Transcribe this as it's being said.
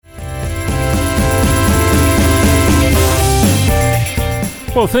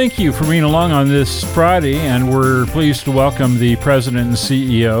Well, thank you for being along on this Friday, and we're pleased to welcome the president and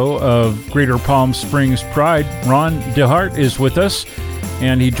CEO of Greater Palm Springs Pride. Ron DeHart is with us,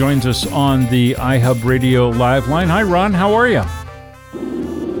 and he joins us on the iHub Radio Live line. Hi, Ron. How are you?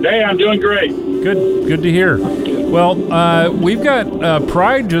 Hey, I'm doing great. Good to hear. Well, we've got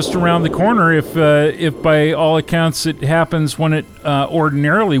Pride just around the corner. If by all accounts it happens when it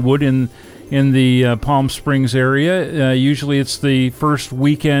ordinarily would in the Palm Springs area. Usually it's the first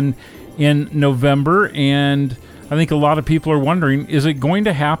weekend in November, and I think a lot of people are wondering, is it going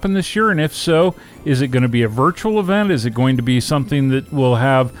to happen this year? And if so, is it going to be a virtual event? Is it going to be something that will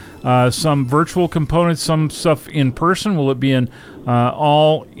have some virtual components, some stuff in person? Will it be an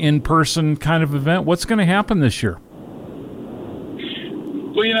all in-person kind of event? What's going to happen this year?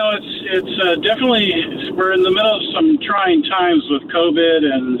 Well, it's definitely, we're in the middle of some trying times with COVID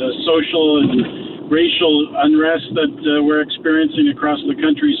and social and racial unrest that we're experiencing across the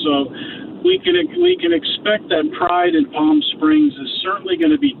country. So we can expect that Pride in Palm Springs is certainly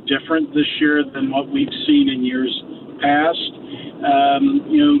going to be different this year than what we've seen in years past.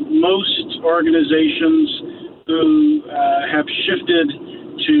 Most organizations who have shifted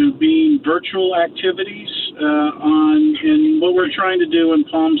to being virtual activities and what we're trying to do in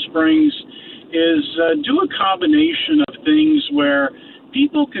Palm Springs is do a combination of things where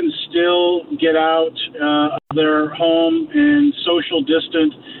people can still get out of their home and social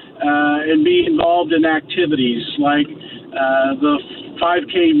distance and be involved in activities like the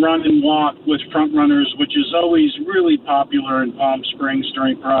 5K run and walk with front runners, which is always really popular in Palm Springs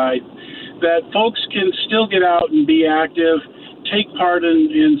during Pride, that folks can still get out and be active, take part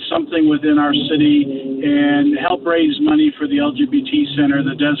in something within our city and help raise money for the LGBT Center,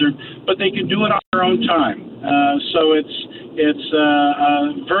 the Desert, but they can do it on their own time. So it's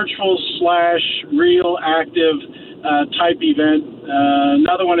a virtual / real active type event.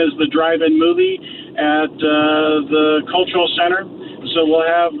 Another one is the drive-in movie at the Cultural Center. So we'll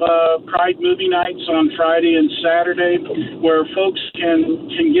have Pride movie nights on Friday and Saturday where folks can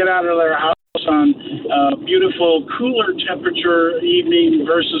get out of their house on a beautiful, cooler temperature evening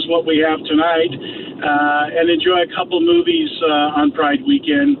versus what we have tonight, and enjoy a couple movies on Pride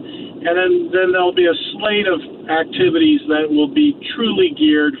weekend. And then there'll be a slate of activities that will be truly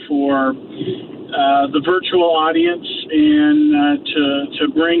geared for the virtual audience and to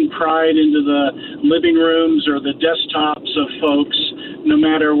bring Pride into the living rooms or the desktops of folks, no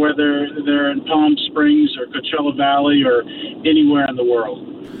matter whether they're in Palm Springs or Coachella Valley or anywhere in the world.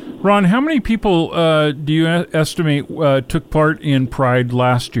 Ron, how many people do you estimate took part in Pride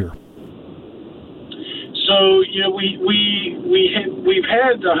last year? So we've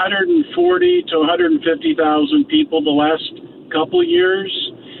had 140 to 150,000 people the last couple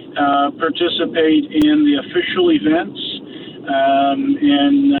years participate in the official events.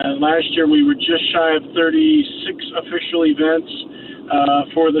 And last year we were just shy of 36 official events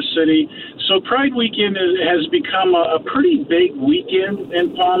for the city. So Pride Weekend has become a pretty big weekend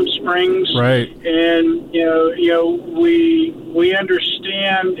in Palm Springs. Right. And, we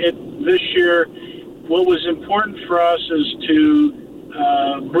understand it this year. What was important for us is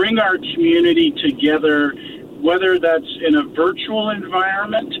to bring our community together, whether that's in a virtual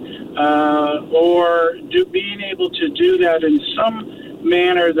environment or being able to do that in some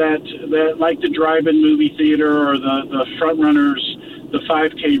manner that like the drive-in movie theater or the front runners, the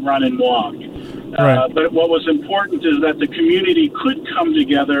 5K run and walk. Right. But what was important is that the community could come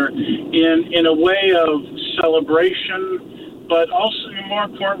together in a way of celebration, but also, more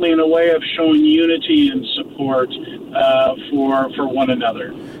importantly, in a way of showing unity and support for one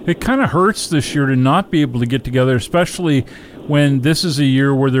another. It kind of hurts this year to not be able to get together, especially when this is a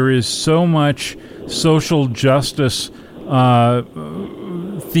year where there is so much social justice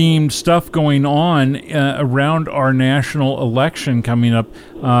themed stuff going on around our national election coming up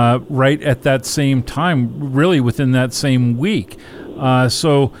right at that same time, really within that same week.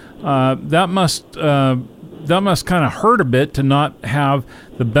 So that must kind of hurt a bit to not have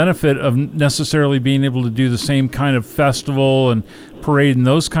the benefit of necessarily being able to do the same kind of festival and parade and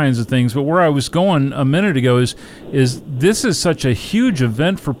those kinds of things. But where I was going a minute ago is this is such a huge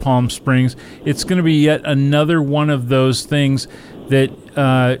event for Palm Springs. It's going to be yet another one of those things that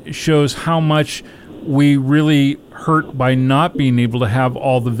shows how much we really hurt by not being able to have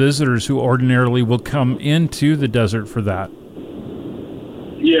all the visitors who ordinarily will come into the desert for that.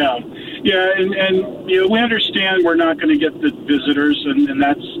 Yeah, and we understand we're not going to get the visitors, and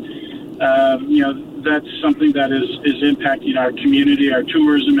that's that's something that is impacting our community, our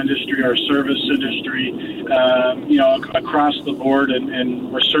tourism industry, our service industry, across the board,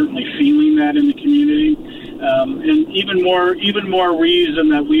 and we're certainly feeling that in the community. And even more reason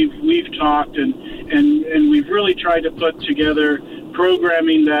that we've talked and we've really tried to put together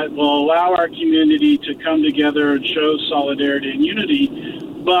programming that will allow our community to come together and show solidarity and unity,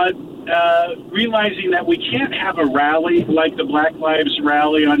 but realizing that we can't have a rally like the Black Lives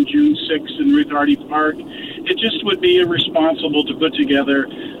Rally on June 6th in Ruth Hardy Park. It just would be irresponsible to put together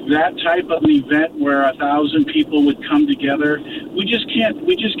that type of an event where 1,000 people would come together. We just can't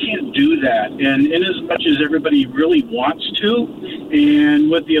do that. And in as much as everybody really wants to, and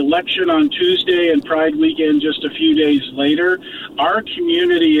with the election on Tuesday and Pride weekend just a few days later, our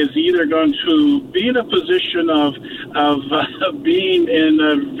community is either going to be in a position of being in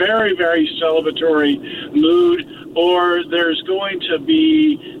a very, very celebratory mood, or there's going to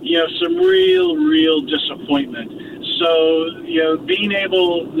be, some real disappointment. So, being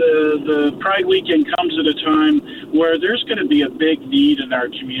able, the Pride weekend comes at a time where there's going to be a big need in our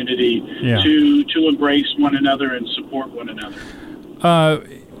community to embrace one another and support one another.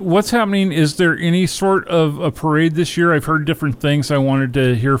 What's happening? Is there any sort of a parade this year? I've heard different things. I wanted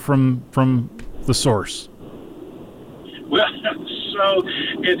to hear from the source. Well, so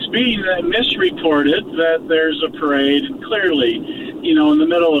it's being misreported that there's a parade, and clearly, in the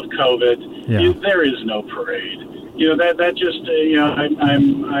middle of COVID, there is no parade. That just,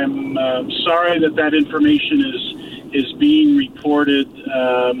 I'm sorry that information is being reported,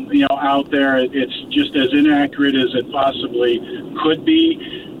 out there. It's just as inaccurate as it possibly could be.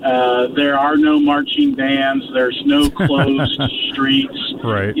 There are no marching bands. There's no closed streets.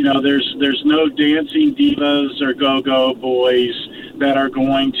 Right. There's no dancing divas or go-go boys that are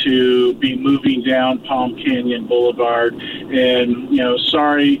going to be moving down Palm Canyon Boulevard. And,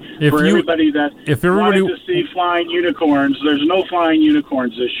 sorry for everybody that wanted to see flying unicorns. There's no flying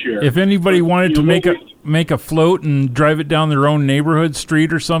unicorns this year. If anybody wanted to make a float and drive it down their own neighborhood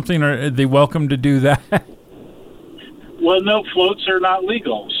street or something, are they welcome to do that? Well, no, floats are not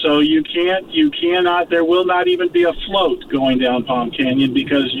legal, so you cannot, there will not even be a float going down Palm Canyon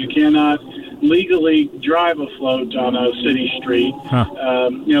because you cannot legally drive a float on a city street.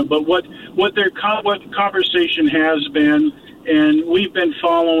 But what conversation has been, and we've been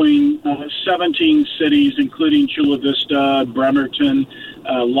following 17 cities, including Chula Vista, Bremerton,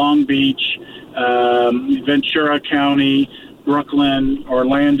 Long Beach, Ventura County, Brooklyn,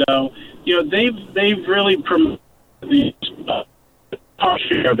 Orlando. They've really promoted these car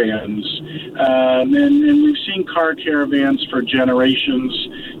caravans, and we've seen car caravans for generations,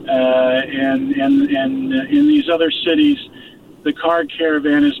 and in these other cities, the car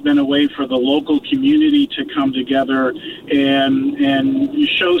caravan has been a way for the local community to come together and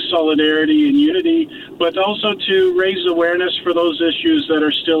show solidarity and unity, but also to raise awareness for those issues that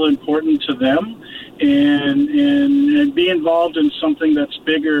are still important to them, and be involved in something that's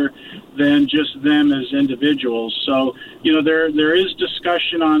bigger than just them as individuals. So, there is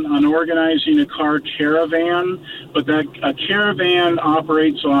discussion on organizing a car caravan, but that a caravan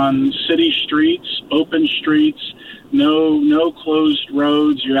operates on city streets, open streets, no closed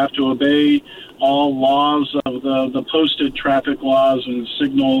roads. You have to obey all laws of the posted traffic laws and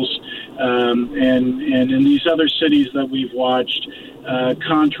signals. And in these other cities that we've watched,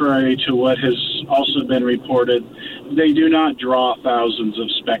 contrary to what has also been reported, they do not draw thousands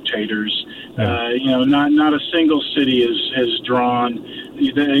of spectators. Not a single city has drawn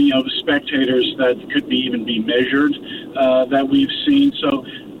spectators that could even be measured that we've seen. So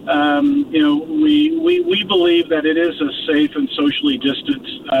we believe that it is a safe and socially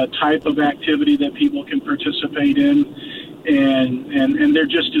distanced type of activity that people can participate in, and there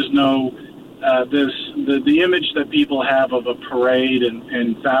just is no the image that people have of a parade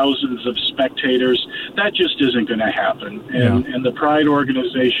and thousands of spectators, that just isn't going to happen. And the Pride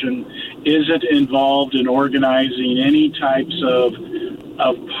organization isn't involved in organizing any types of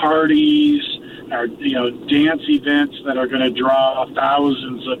parties or dance events that are going to draw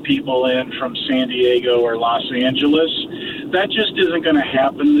thousands of people in from San Diego or Los Angeles. That just isn't going to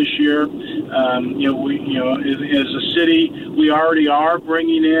happen this year. As a city, we already are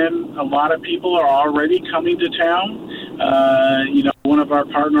bringing in a lot of people are already coming to town. One of our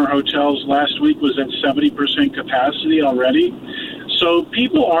partner hotels last week was at 70% capacity already. So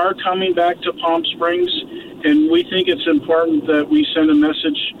people are coming back to Palm Springs, and we think it's important that we send a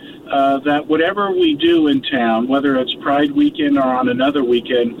message that whatever we do in town, whether it's Pride weekend or on another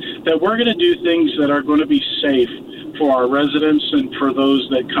weekend, that we're going to do things that are going to be safe for our residents and for those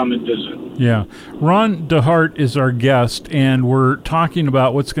that come and visit. Yeah. Ron DeHart is our guest, and we're talking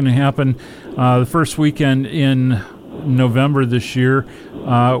about what's going to happen the first weekend in November this year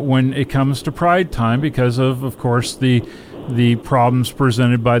when it comes to Pride time, because of course, the problems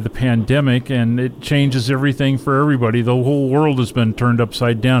presented by the pandemic, and it changes everything for everybody. The whole world has been turned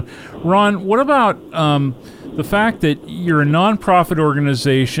upside down. Ron, what about the fact that you're a nonprofit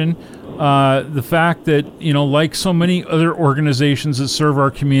organization, the fact that, like so many other organizations that serve our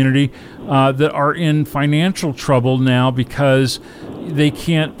community that are in financial trouble now because they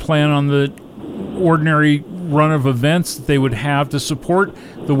can't plan on the ordinary run of events that they would have to support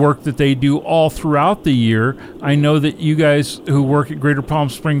the work that they do all throughout the year. I know that you guys who work at Greater Palm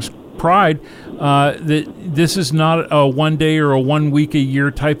Springs Pride, that this is not a 1 day or a 1 week a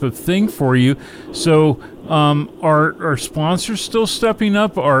year type of thing for you. So are sponsors still stepping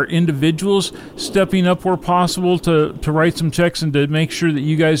up? Are individuals stepping up where possible to write some checks and to make sure that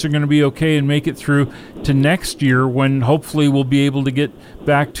you guys are going to be okay and make it through to next year, when hopefully we'll be able to get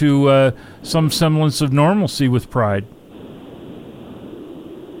back to some semblance of normalcy with Pride?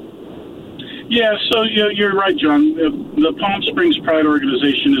 Yeah, so you're right, John. The Palm Springs Pride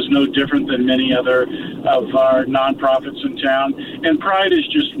organization is no different than many other of our nonprofits in town. And Pride is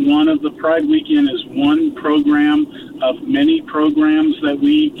just one of the Pride Weekend is one program of many programs that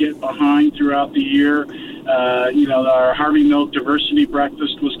we get behind throughout the year. Our Harvey Milk Diversity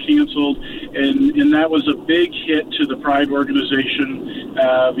Breakfast was canceled, and that was a big hit to the Pride organization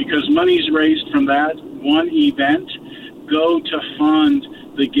because monies raised from that one event go to fund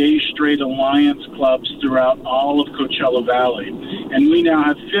the Gay Straight Alliance clubs throughout all of Coachella Valley. And we now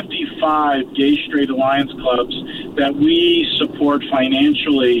have 55 Gay Straight Alliance clubs that we support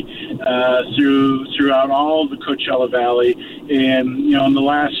financially throughout all of the Coachella Valley. And, in the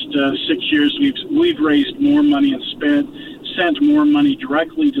last 6 years, we've raised more money and sent more money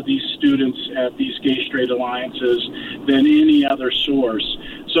directly to these students at these Gay Straight Alliances than any other source.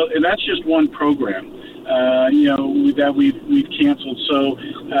 So, and that's just one program. That we've canceled. So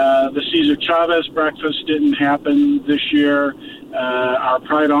the Cesar Chavez breakfast didn't happen this year. Our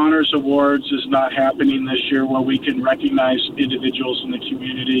Pride Honors Awards is not happening this year, where we can recognize individuals in the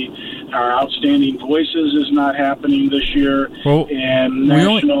community. Our Outstanding Voices is not happening this year. Well, and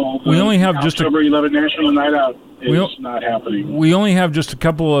we only have October 11 National Night Out is not happening. We only have just a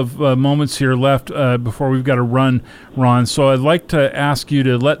couple of moments here left before we've got to run, Ron. So I'd like to ask you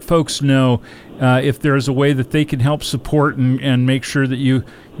to let folks know if there's a way that they can help support and make sure that you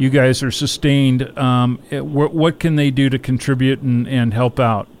guys are sustained. What can they do to contribute and help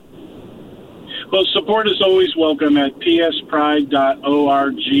out? Well, support is always welcome at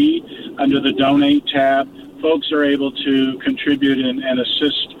pspride.org under the Donate tab. Folks are able to contribute and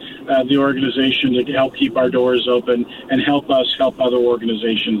assist the organization to help keep our doors open and help us help other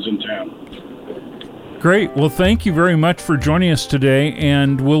organizations in town. Great. Well, thank you very much for joining us today,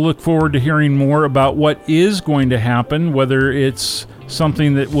 and we'll look forward to hearing more about what is going to happen, whether it's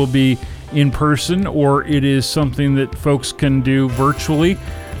something that will be in person or it is something that folks can do virtually.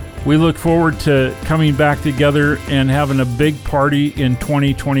 We look forward to coming back together and having a big party in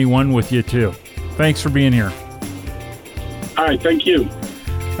 2021 with you, too. Thanks for being here. All right. Thank you.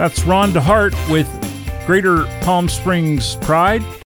 That's Ron DeHart with Greater Palm Springs Pride.